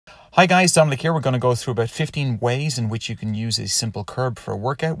Hi guys, Dominic here. We're going to go through about 15 ways in which you can use a simple curb for a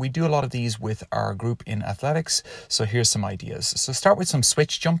workout. We do a lot of these with our group in athletics, so here's some ideas. So start with some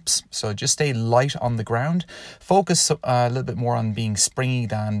switch jumps. So just stay light on the ground. Focus a little bit more on being springy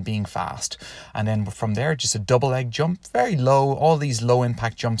than being fast. And then from there, just a double leg jump, very low. All these low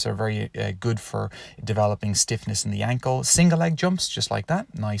impact jumps are very good for developing stiffness in the ankle. Single leg jumps, just like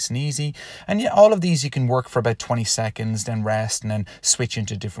that, nice and easy. And yeah, all of these you can work for about 20 seconds, then rest, and then switch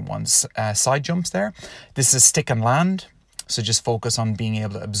into different ones. Side jumps there. This is stick and land. So just focus on being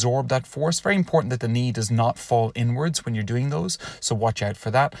able to absorb that force. Very important that the knee does not fall inwards when you're doing those. So watch out for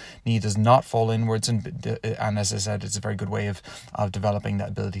that. Knee does not fall inwards. And as I said, it's a very good way of developing that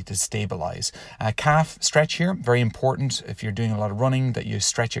ability to stabilize. Calf stretch here. Very important if you're doing a lot of running that you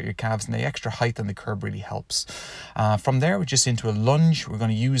stretch out your calves, and the extra height on the curb really helps. From there, we're just into a lunge. We're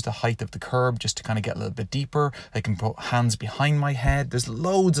going to use the height of the curb just to kind of get a little bit deeper. I can put hands behind my head. There's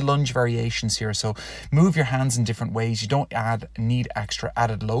loads of lunge variations here. So move your hands in different ways. You don't need extra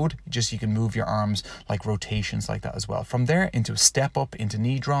added load, just you can move your arms like rotations like that as well. From there into a step up into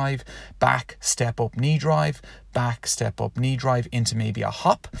knee drive, back step up knee drive, back step up knee drive into maybe a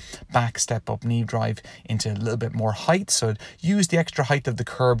hop, back step up knee drive into a little bit more height. So use the extra height of the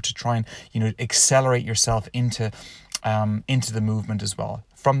curb to try and accelerate yourself into the movement as well.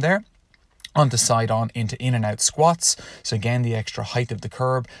 From there onto side on into in and out squats. So again, the extra height of the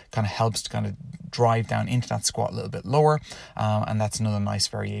curb kind of helps to kind of drive down into that squat a little bit lower, and that's another nice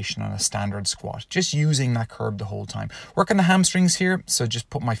variation on a standard squat, just using that curb the whole time. Working the hamstrings here, so just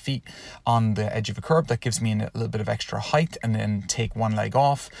put my feet on the edge of a curb. That gives me a little bit of extra height, and then take one leg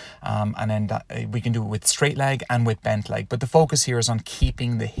off, and then we can do it with straight leg and with bent leg, but the focus here is on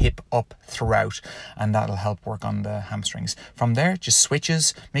keeping the hip up throughout, and that'll help work on the hamstrings. From there, just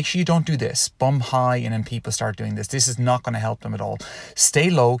switches. Make sure you don't do this bum high and then people start doing this. This is not going to help them at all.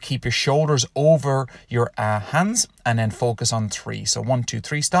 Stay low, keep your shoulders over your hands, and then focus on 3. So 1, 2,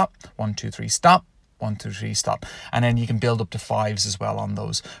 3, stop. 1, 2, 3, stop. 1, 2, 3, stop. And then you can build up to 5s as well on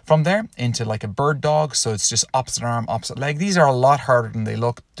those. From there into like a bird dog. So it's just opposite arm, opposite leg. These are a lot harder than they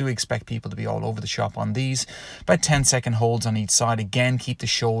look. Do expect people to be all over the shop on these. About 10-second holds on each side. Again, keep the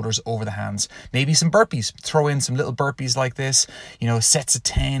shoulders over the hands. Maybe some burpees. Throw in some little burpees like this. Sets of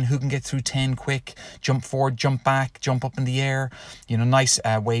 10. Who can get through 10 quick? Jump forward, jump back, jump up in the air. Nice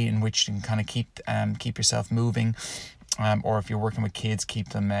way in which you can kind of keep yourself moving. Or if you're working with kids, keep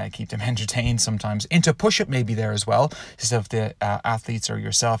them entertained sometimes. Into push-up maybe there as well, just if the athletes or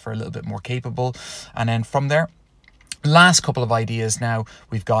yourself are a little bit more capable. And then from there, last couple of ideas now,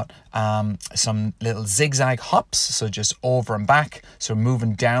 we've got some little zigzag hops, so just over and back, so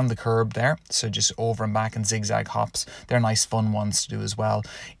moving down the curb there, so just over and back and zigzag hops. They're nice fun ones to do as well.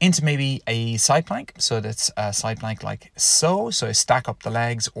 Into maybe a side plank, so that's a side plank like so I stack up the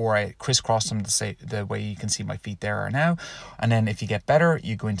legs, or I crisscross them the way you can see my feet there are now. And then if you get better,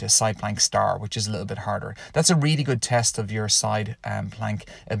 you go into a side plank star, which is a little bit harder. That's a really good test of your side plank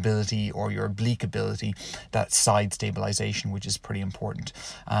ability or your oblique ability, that side stabilization, which is pretty important.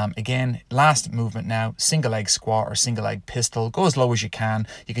 Again, last movement now, single leg squat or single leg pistol. Go as low as you can.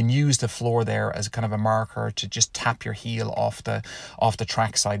 You can use the floor there as kind of a marker to just tap your heel off the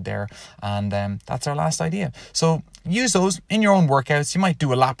track side there. And that's our last idea. So use those in your own workouts. You might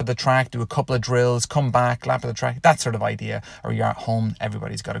do a lap of the track, do a couple of drills, come back, lap of the track, that sort of idea. Or you're at home,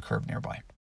 everybody's got a curb nearby.